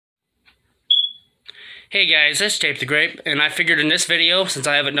Hey guys, it's Tape the Grape, and I figured in this video, since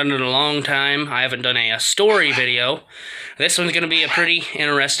I haven't done it in a long time, I haven't done a story video, this one's going to be a pretty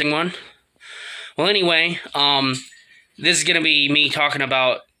interesting one. Well anyway, this is going to be me talking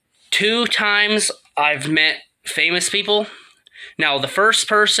about 2 times I've met famous people. Now, the first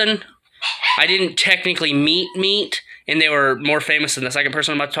person, I didn't technically meet, and they were more famous than the second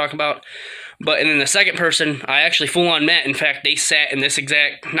person I'm about to talk about. And then the second person, I actually full-on met. In fact, they sat in this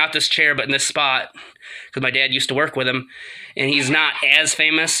exact, not this chair, but in this spot, because my dad used to work with him, and he's not as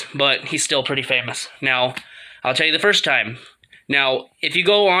famous, but he's still pretty famous. Now, I'll tell you the first time. Now, if you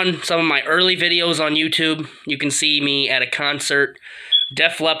go on some of my early videos on YouTube, you can see me at a concert,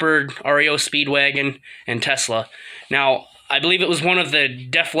 Def Leppard, REO Speedwagon, and Tesla. Now, I believe it was one of the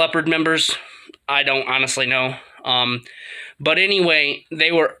Def Leppard members. I don't honestly know. But anyway,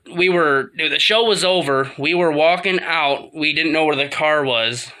 the show was over. We were walking out. We didn't know where the car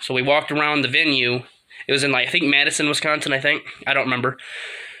was, so we walked around the venue. It was in, I think, Madison, Wisconsin, I think. I don't remember.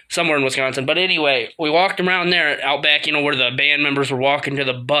 Somewhere in Wisconsin. But anyway, we walked around there, out back, where the band members were walking to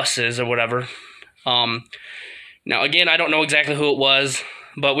the buses or whatever. Now, again, I don't know exactly who it was,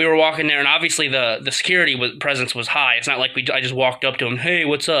 but we were walking there, and obviously the security presence was high. It's not like I just walked up to them, hey,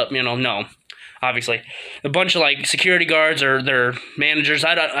 what's up, no. Obviously, a bunch of security guards or their managers.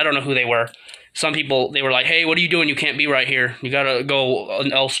 I don't know who they were. Some people, they were like, "Hey, what are you doing? You can't be right here. You gotta go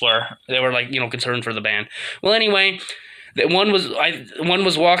elsewhere." They were concerned for the band. Well, anyway, one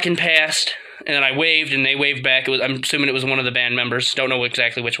was walking past, and then I waved, and they waved back. I'm assuming it was one of the band members. Don't know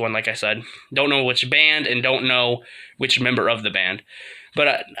exactly which one. Like I said, don't know which band, and don't know which member of the band.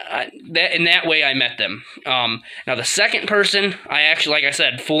 But in that way, I met them. Now, the second person, I actually, like I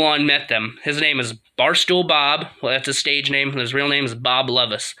said, full-on met them. His name is Barstool Bob. Well, that's his stage name. His real name is Bob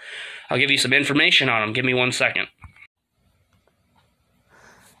Levis. I'll give you some information on him. Give me 1 second.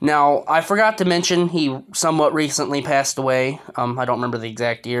 Now, I forgot to mention he somewhat recently passed away. I don't remember the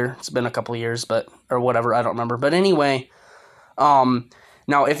exact year. It's been a couple of years, or whatever. I don't remember. But anyway,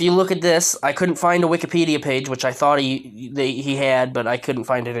 now, if you look at this, I couldn't find a Wikipedia page, which I thought he had, but I couldn't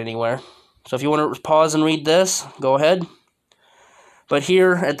find it anywhere. So if you want to pause and read this, go ahead. But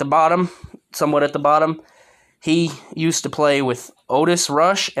here at the bottom, somewhat at the bottom, he used to play with Otis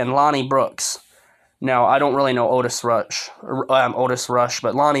Rush and Lonnie Brooks. Now, I don't really know Otis Rush,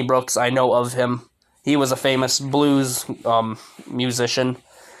 but Lonnie Brooks, I know of him. He was a famous blues musician.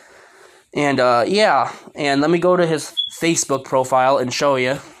 And, yeah, and let me go to his Facebook profile and show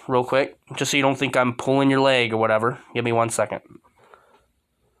you real quick, just so you don't think I'm pulling your leg or whatever. Give me 1 second.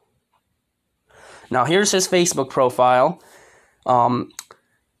 Now, here's his Facebook profile.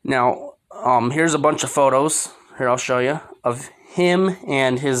 Here's a bunch of photos. Here, I'll show you, of him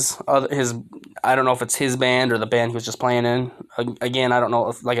and his I don't know if it's his band or the band he was just playing in. Again, I don't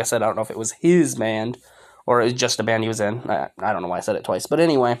know, like I said, I don't know if it was his band or it was just a band he was in. I don't know why I said it twice, but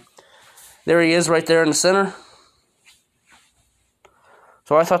anyway. There he is right there in the center.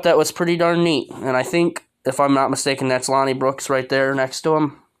 So I thought that was pretty darn neat. And I think, if I'm not mistaken, that's Lonnie Brooks right there next to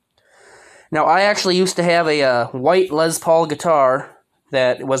him. Now, I actually used to have a white Les Paul guitar.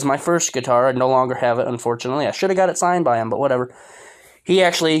 That was my first guitar. I no longer have it, unfortunately. I should have got it signed by him, but whatever. He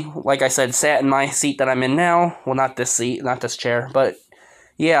actually, like I said, sat in my seat that I'm in now. Well, not this seat, not this chair. But,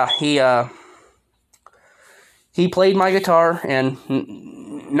 yeah, he played my guitar, and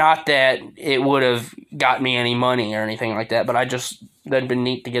not that it would have got me any money or anything like that, but that'd been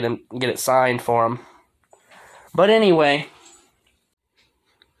neat to get it signed for him. But anyway,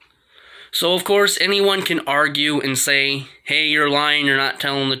 so of course anyone can argue and say, hey, you're lying, you're not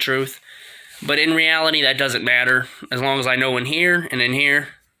telling the truth. But in reality, that doesn't matter. As long as I know in here and in here,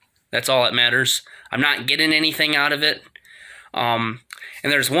 that's all that matters. I'm not getting anything out of it. And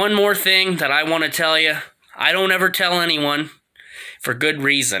there's one more thing that I want to tell you. I don't ever tell anyone. For good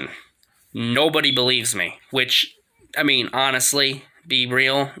reason. Nobody believes me. Which, I mean, honestly, be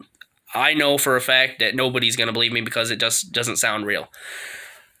real. I know for a fact that nobody's going to believe me because it just doesn't sound real.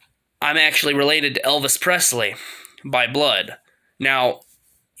 I'm actually related to Elvis Presley by blood. Now,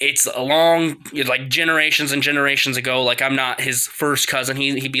 it's generations and generations ago. I'm not his first cousin.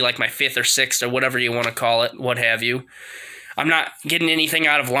 He'd be like my 5th or 6th or whatever you want to call it, what have you. I'm not getting anything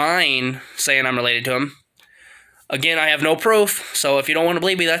out of lying saying I'm related to him. Again, I have no proof, so if you don't want to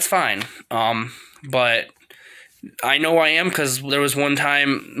believe me, that's fine. But I know I am because there was one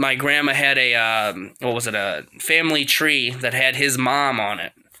time my grandma had a family tree that had his mom on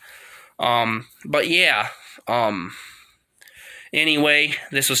it. But yeah, anyway,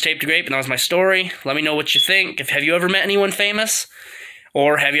 this was Tape the Grape, and that was my story. Let me know what you think. Have you ever met anyone famous?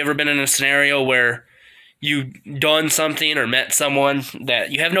 Or have you ever been in a scenario where you done something or met someone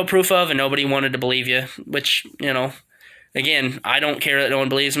that you have no proof of and nobody wanted to believe you, which, you know, again, I don't care that no one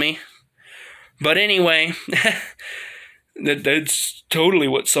believes me. But anyway, that's totally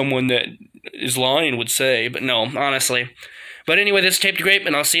what someone that is lying would say, but no, honestly. But anyway, this is Taped Grape,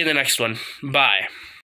 and I'll see you in the next one. Bye.